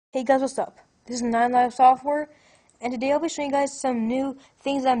Hey guys, what's up? This is 9Live Software, and today I'll be showing you guys some new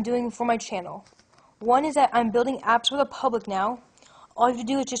things that I'm doing for my channel. One is that I'm building apps for the public now. All you have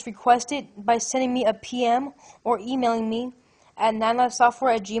to do is just request it by sending me a PM or emailing me at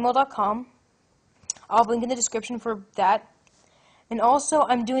 9livesoftware@gmail.com. I'll link in the description for that. And also,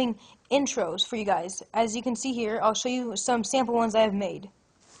 I'm doing intros for you guys. As you can see here, I'll show you some sample ones I have made.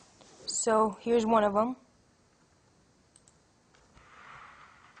 So, here's one of them.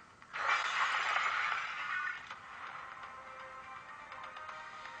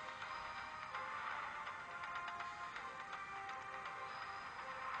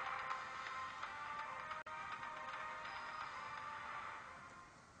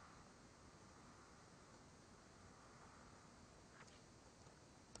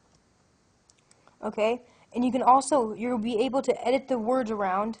 Okay, and you can also, you'll be able to edit the words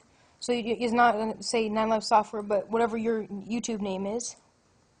around, so it's not going to say 9Live Software, but whatever your YouTube name is.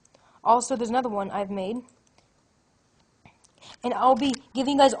 Also, there's another one I've made, and I'll be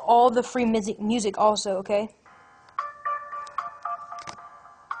giving you guys all the free music also, okay?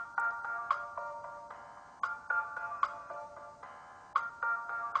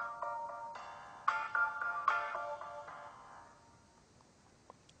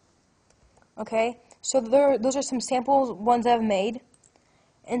 Okay, so those are some sample ones I've made,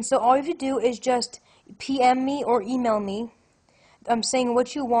 and so all you have to do is just PM me or email me, saying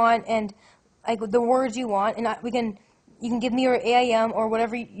what you want and like the words you want, and you can give me your AIM or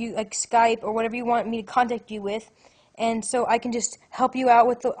whatever you like, Skype or whatever you want me to contact you with, and so I can just help you out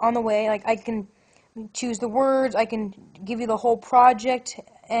with on the way. Like I can choose the words, I can give you the whole project,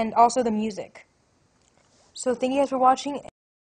 and also the music. So thank you guys for watching.